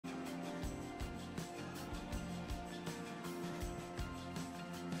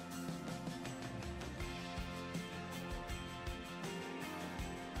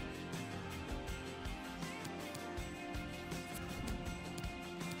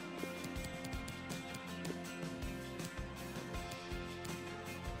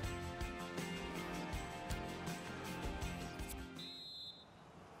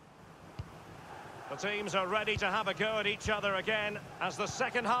teams are ready to have a go at each other again as the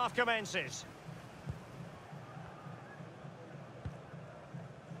second half commences.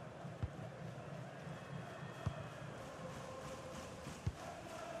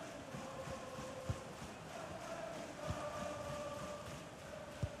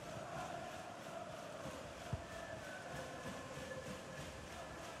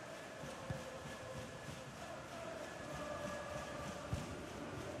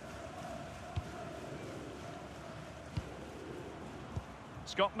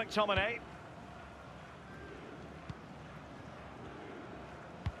 Scott McTominay.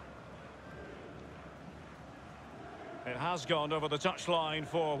 It has gone over the touchline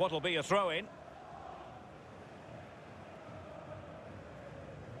for what will be a throw-in.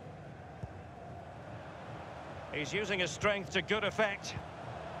 He's using his strength to good effect.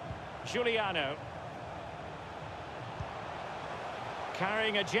 Giuliano.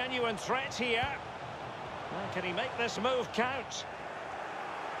 Carrying a genuine threat here. Well, can he make this move count?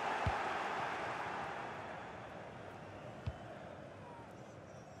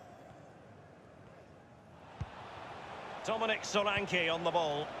 Dominic Solanke on the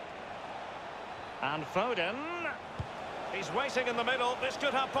ball. And Foden. He's waiting in the middle. This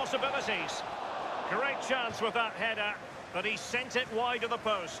could have possibilities. Great chance with that header, but he sent it wide of the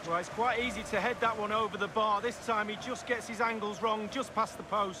post. Well, it's quite easy to head that one over the bar. This time he just gets his angles wrong, just past the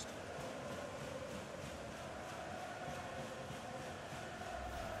post.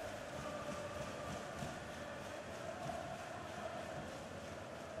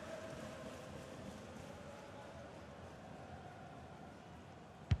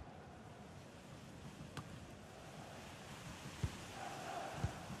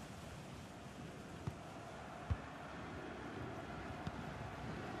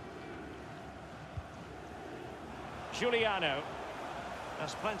 Giuliano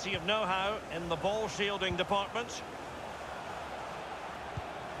has plenty of know-how in the ball shielding department.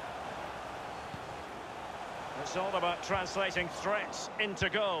 It's all about translating threats into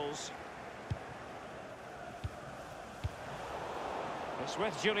goals. It's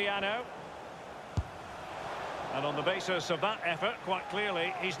with Giuliano. And on the basis of that effort, quite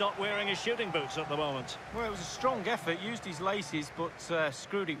clearly, he's not wearing his shooting boots at the moment. Well, it was a strong effort, used his laces, but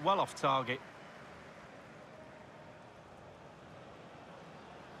screwed it well off target.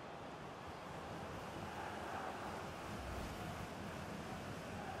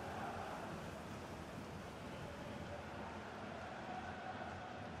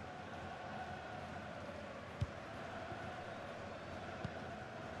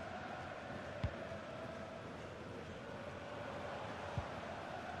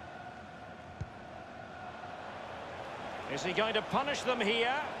 Is he going to punish them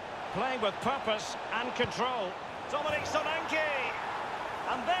here? Playing with purpose and control. Dominic Solanke!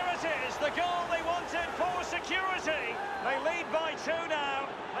 And there it is, the goal they wanted for security. They lead by 2 now.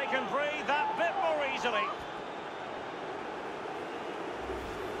 They can breathe that bit more easily.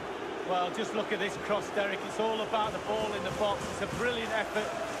 Well, just look at this cross, Derek. It's all about the ball in the box. It's a brilliant effort,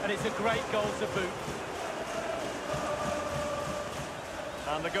 and it's a great goal to boot.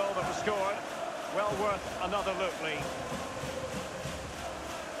 And the goal that was scored, well worth another look, Lee.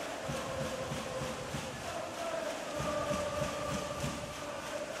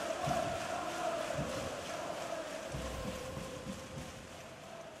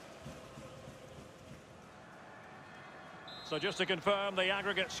 So just to confirm the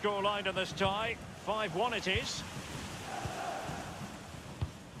aggregate scoreline in this tie, 5-1 it is.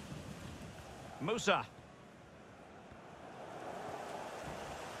 Musa.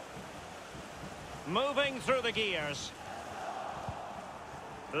 Moving through the gears.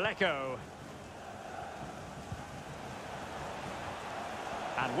 Lecco.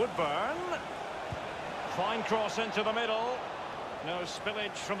 And Woodburn. Fine cross into the middle. No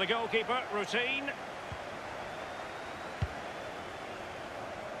spillage from the goalkeeper. Routine.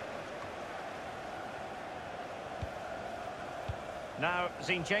 Now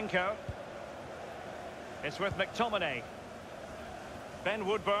Zinchenko. It's with McTominay. Ben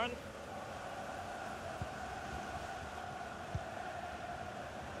Woodburn.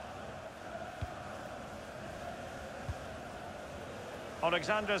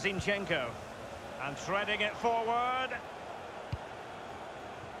 Alexander Zinchenko. And threading it forward.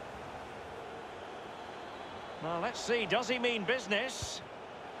 Well, let's see, does he mean business?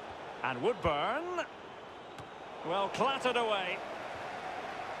 And Woodburn. Well, clattered away.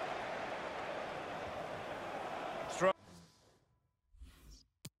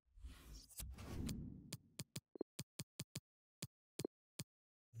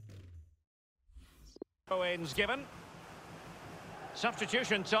 Throw-ins given.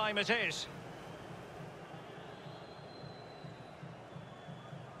 Substitution time it is.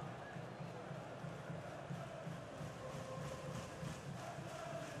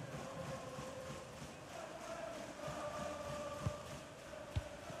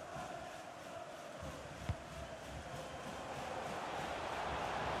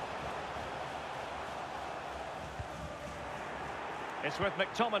 It's with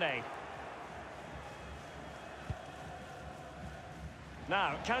McTominay.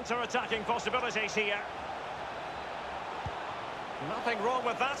 Now, counter-attacking possibilities here. Nothing wrong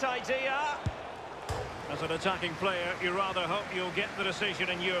with that idea. As an attacking player, you rather hope you'll get the decision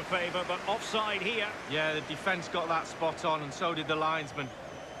in your favour, but offside here. Yeah, the defence got that spot on, and so did the linesman.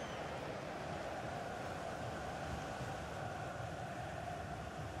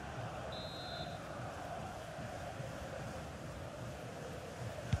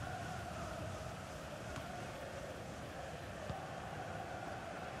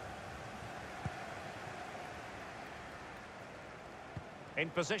 In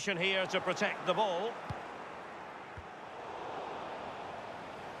position here to protect the ball.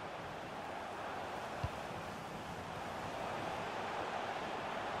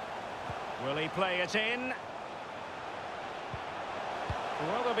 Will he play it in?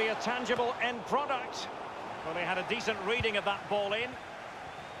 Will there be a tangible end product? Well, they had a decent reading of that ball in.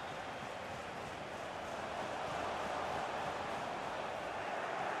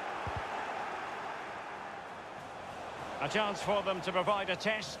 A chance for them to provide a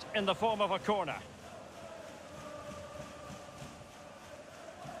test in the form of a corner.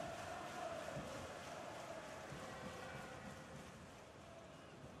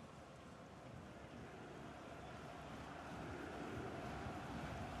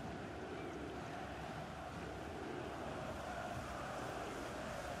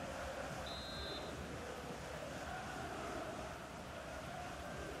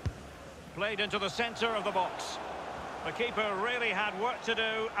 Played into the centre of the box. The keeper really had work to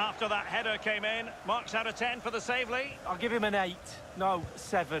do after that header came in. Marks out of 10 for the save, Lee. I'll give him an 8. No,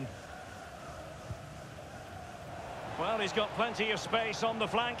 7. Well, he's got plenty of space on the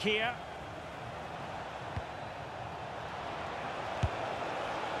flank here.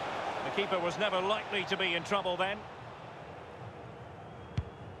 The keeper was never likely to be in trouble then.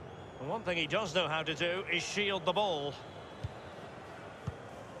 And one thing he does know how to do is shield the ball.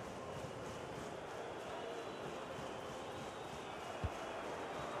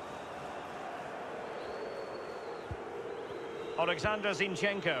 Alexander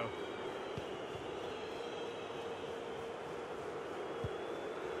Zinchenko.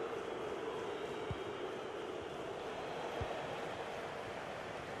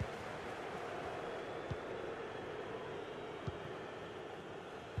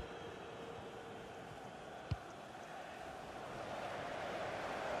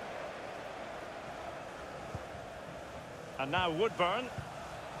 And now Woodburn.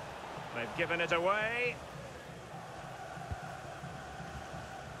 They've given it away.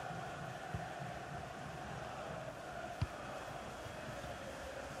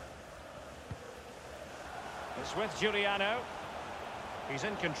 It's with Giuliano. He's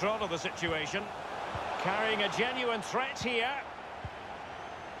in control of the situation. Carrying a genuine threat here.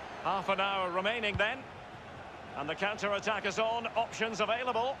 Half an hour remaining then. And the counter-attack is on. Options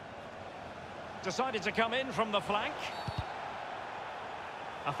available. Decided to come in from the flank.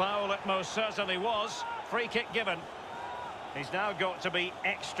 A foul it most certainly was. Free kick given. He's now got to be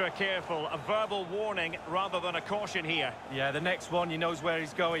extra careful. A verbal warning rather than a caution here. Yeah, the next one, he knows where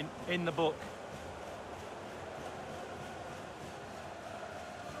he's going. In the book.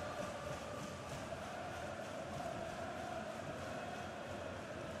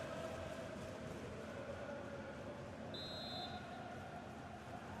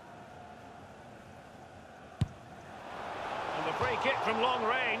 Free kick from long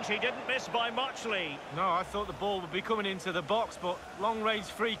range, he didn't miss by much, Lee. No, I thought the ball would be coming into the box, but long range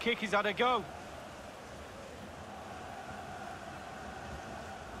free kick, he's had a go.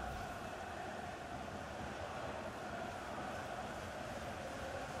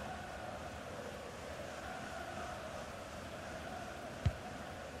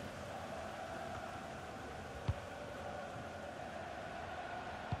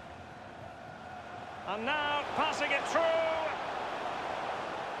 And now passing it through.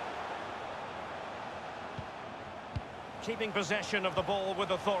 Keeping possession of the ball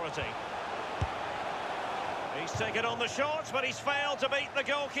with authority. He's taken on the shot, but he's failed to beat the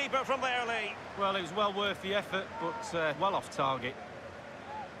goalkeeper from there, Lee. Well, it was well worth the effort, but well off target.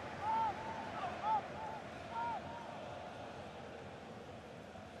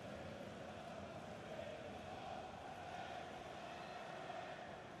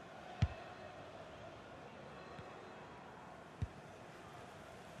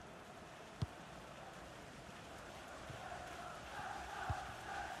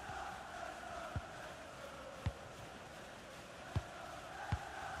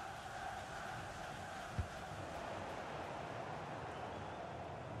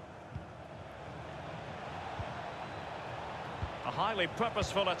 A highly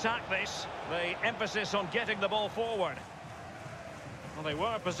purposeful attack, this. The emphasis on getting the ball forward. Well, they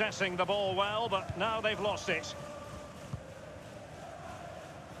were possessing the ball well, but now they've lost it.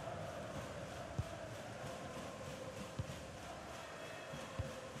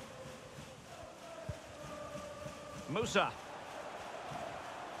 Musa.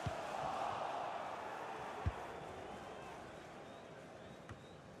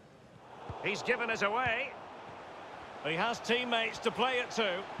 He's given it away. He has teammates to play it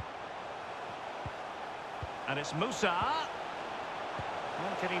to. And it's Musa.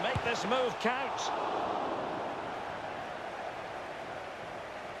 Well, can he make this move count?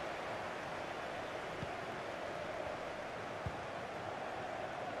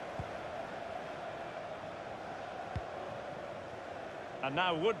 And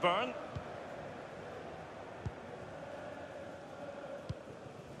now Woodburn.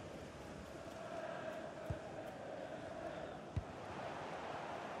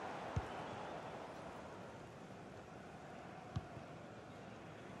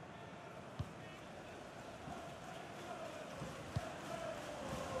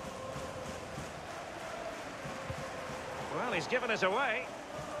 Well, he's given it away.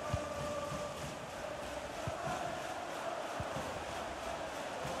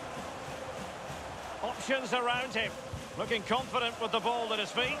 Options around him. Looking confident with the ball at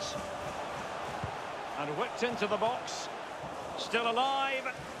his feet. And whipped into the box. Still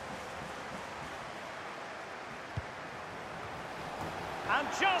alive. And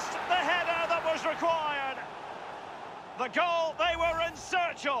just the header that was required. The goal they were in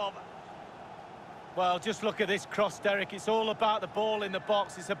search of. Well, just look at this cross, Derek. It's all about the ball in the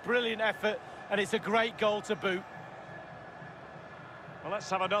box. It's a brilliant effort, and it's a great goal to boot. Well, let's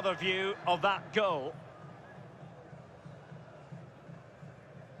have another view of that goal.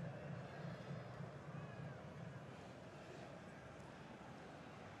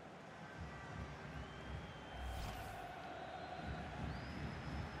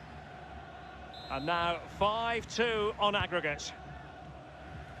 And now 5-2 on aggregate.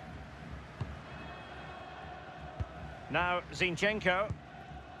 Now Zinchenko.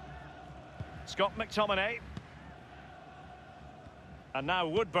 Scott McTominay. And now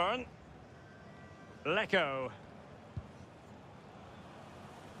Woodburn. Lecco.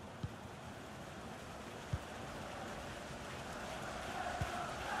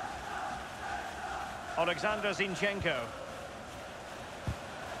 Alexander Zinchenko.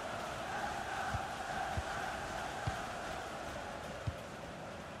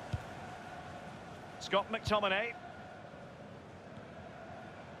 Scott McTominay.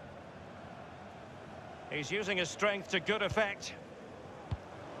 He's using his strength to good effect.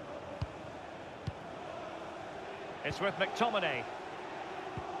 It's with McTominay.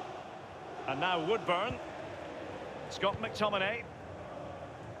 And now Woodburn. Scott McTominay.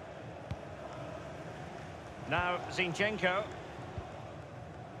 Now Zinchenko.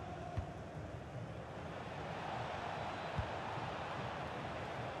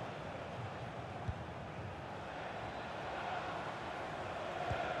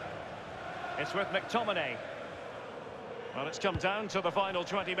 It's with McTominay. Well, it's come down to the final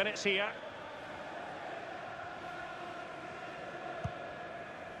 20 minutes here.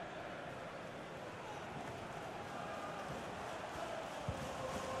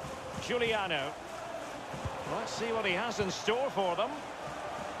 Giuliano. Let's see what he has in store for them.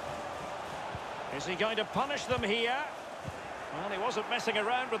 Is he going to punish them here? Well, he wasn't messing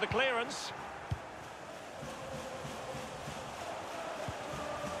around with the clearance.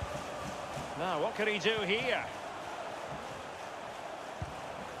 Now, what can he do here?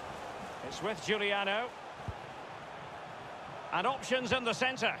 It's with Giuliano. And options in the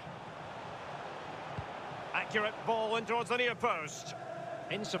centre. Accurate ball in towards the near post.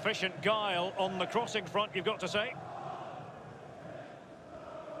 Insufficient guile on the crossing front, you've got to say.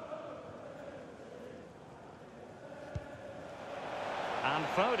 And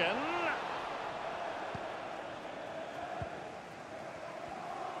Foden.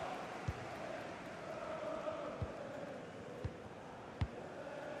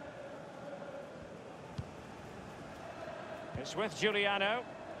 It's with Giuliano.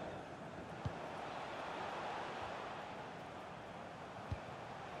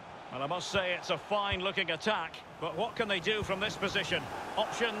 Well, I must say it's a fine-looking attack, but what can they do from this position?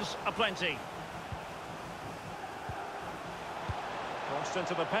 Options aplenty. Crossed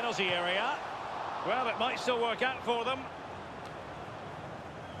into the penalty area. Well, it might still work out for them.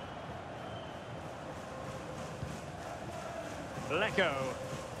 Lecco.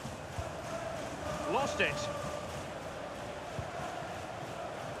 Lost it.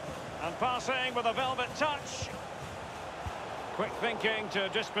 And passing with a velvet touch. Quick thinking to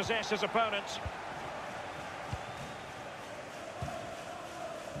dispossess his opponent.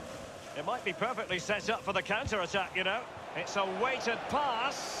 It might be perfectly set up for the counter-attack, you know. It's a weighted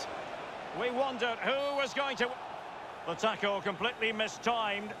pass. We wondered who was going to... The tackle completely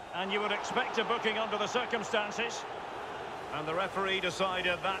mistimed, and you would expect a booking under the circumstances. And the referee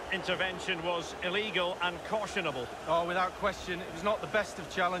decided that intervention was illegal and cautionable. Oh, without question, it was not the best of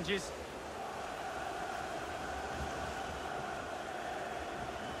challenges.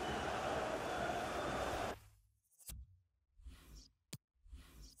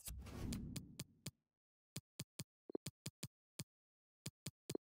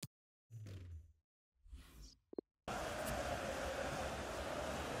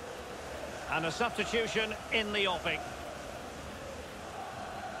 And a substitution in the offing.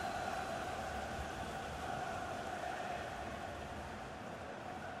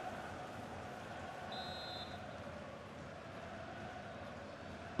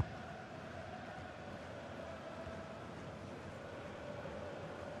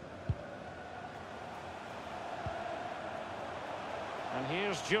 And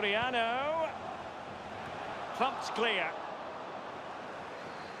here's Giuliano. Thumped clear.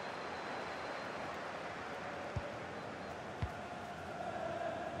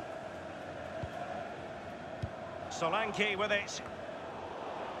 Solanke with it.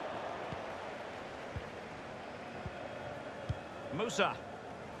 Musa.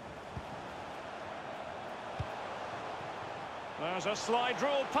 There's a slide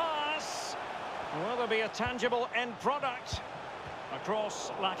rule pass. Will there be a tangible end product? A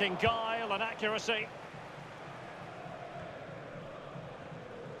cross lacking guile and accuracy.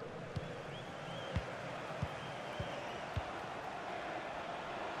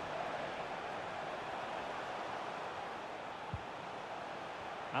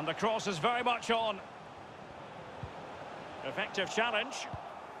 And the cross is very much on. Effective challenge.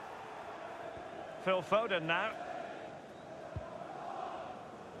 Phil Foden now.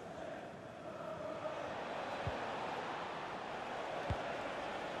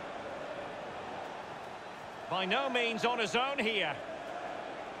 By no means on his own here.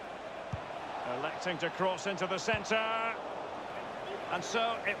 Electing to cross into the centre. And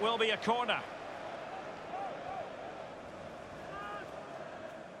so it will be a corner.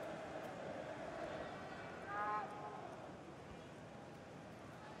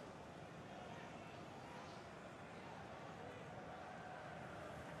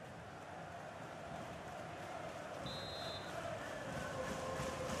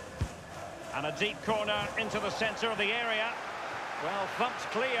 And a deep corner into the centre of the area. Well, thumped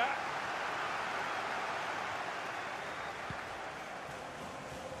clear.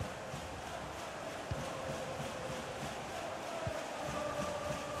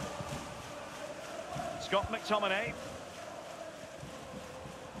 Scott McTominay.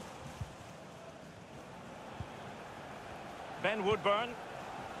 Ben Woodburn.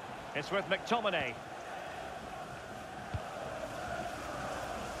 It's with McTominay.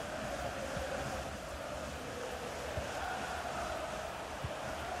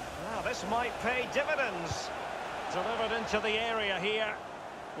 This might pay dividends. Delivered into the area here.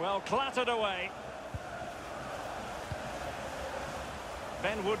 Well, clattered away.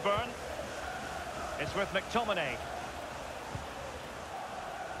 Ben Woodburn. It's with McTominay.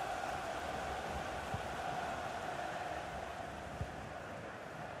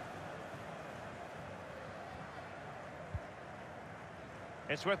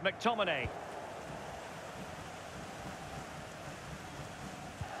 It's with McTominay.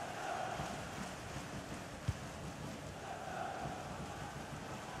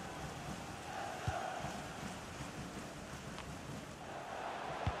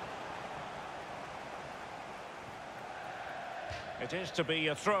 It is to be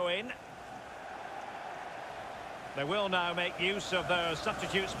a throw-in. They will now make use of their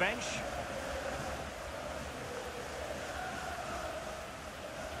substitutes bench.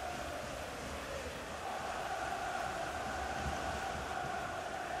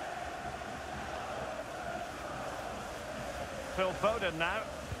 Phil Foden now.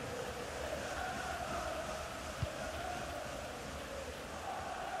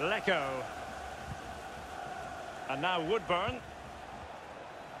 Lecco. And now Woodburn.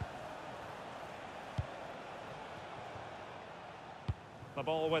 The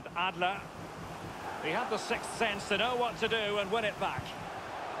ball with Adler. He had the sixth sense to know what to do and win it back.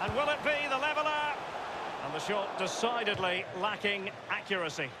 And will it be the leveller? And the shot decidedly lacking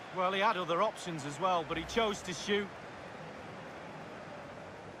accuracy. Well, he had other options as well, but he chose to shoot.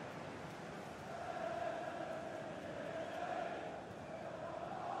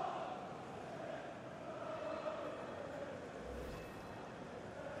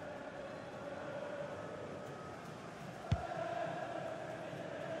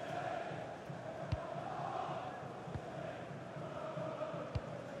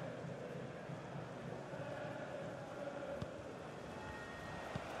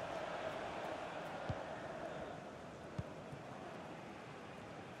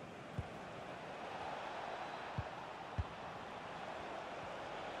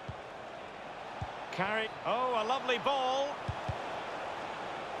 Carried. Oh, a lovely ball.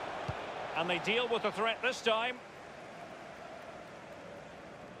 And they deal with the threat this time.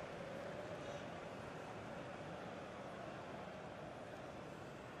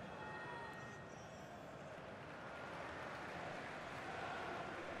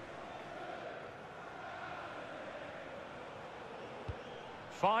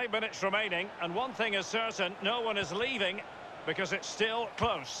 Five minutes remaining, and one thing is certain, no one is leaving because it's still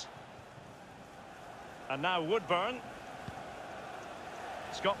close. And now Woodburn.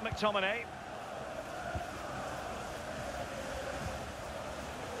 Scott McTominay.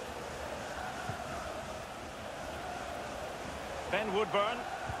 Ben Woodburn.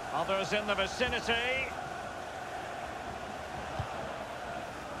 Others in the vicinity.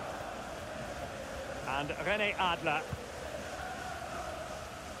 And René Adler.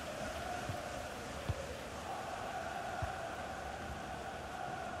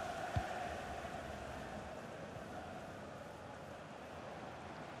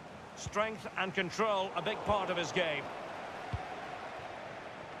 Strength and control, a big part of his game.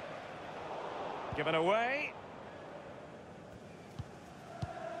 Given away.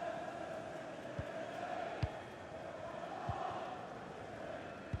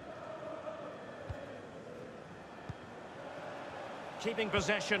 Keeping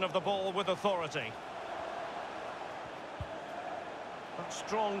possession of the ball with authority.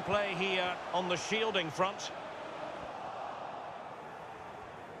 Strong play here on the shielding front.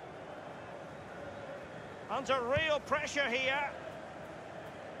 Under real pressure here.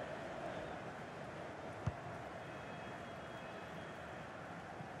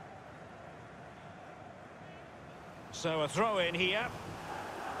 So a throw in here.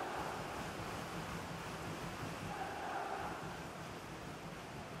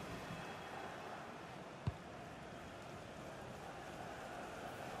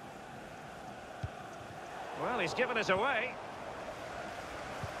 Well, he's given it away.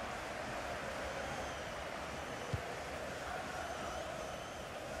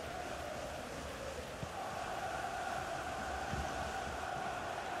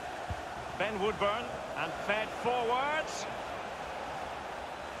 Ben Woodburn, and fed forwards.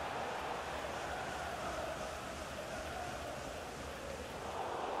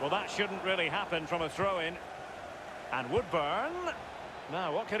 Well, that shouldn't really happen from a throw-in. And Woodburn.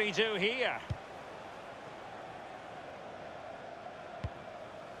 Now, what can he do here?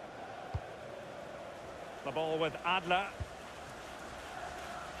 The ball with Adler.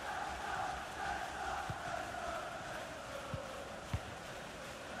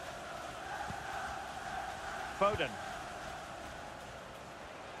 Foden.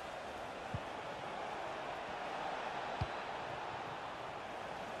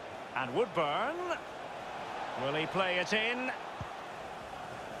 And Woodburn. Will he play it in?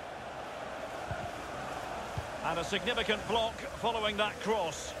 And a significant block following that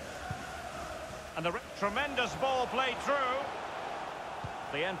cross. And the tremendous ball played through.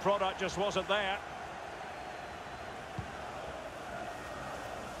 The end product just wasn't there.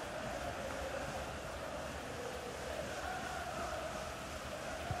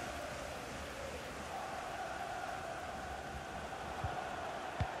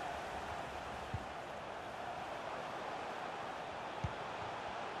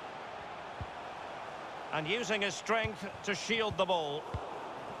 And using his strength to shield the ball.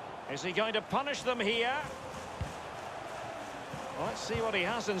 Is he going to punish them here? Well, let's see what he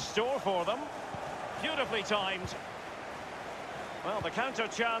has in store for them. Beautifully timed. Well, the counter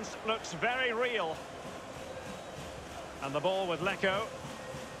chance looks very real. And the ball with Lecco.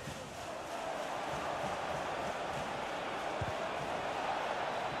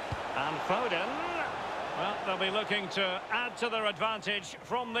 And Foden. Well, they'll be looking to add to their advantage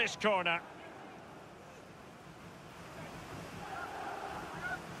from this corner.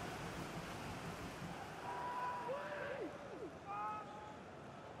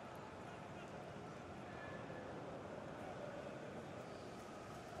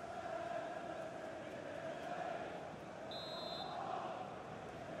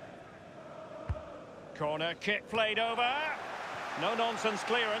 Corner kick played over. No nonsense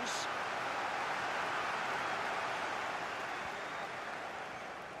clearance.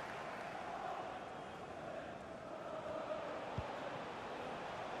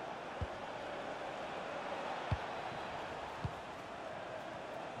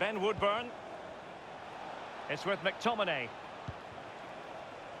 Ben Woodburn. It's with McTominay.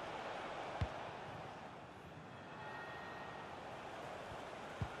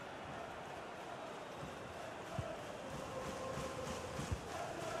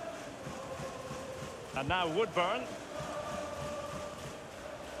 And now Woodburn.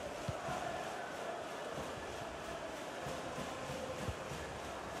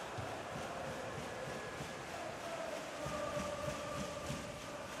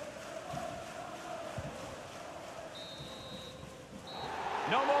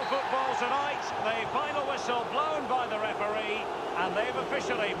 No more football tonight. The final whistle blown by the referee, and they've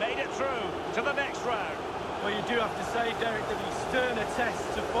officially made it through to the next round. Well, you do have to say, Derek, that he's sterner test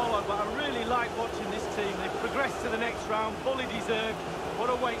to follow, but I really like watching this team. They've progressed to the next round, fully deserved. What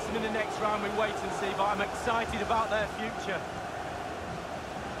awaits them in the next round, we wait and see, but I'm excited about their future.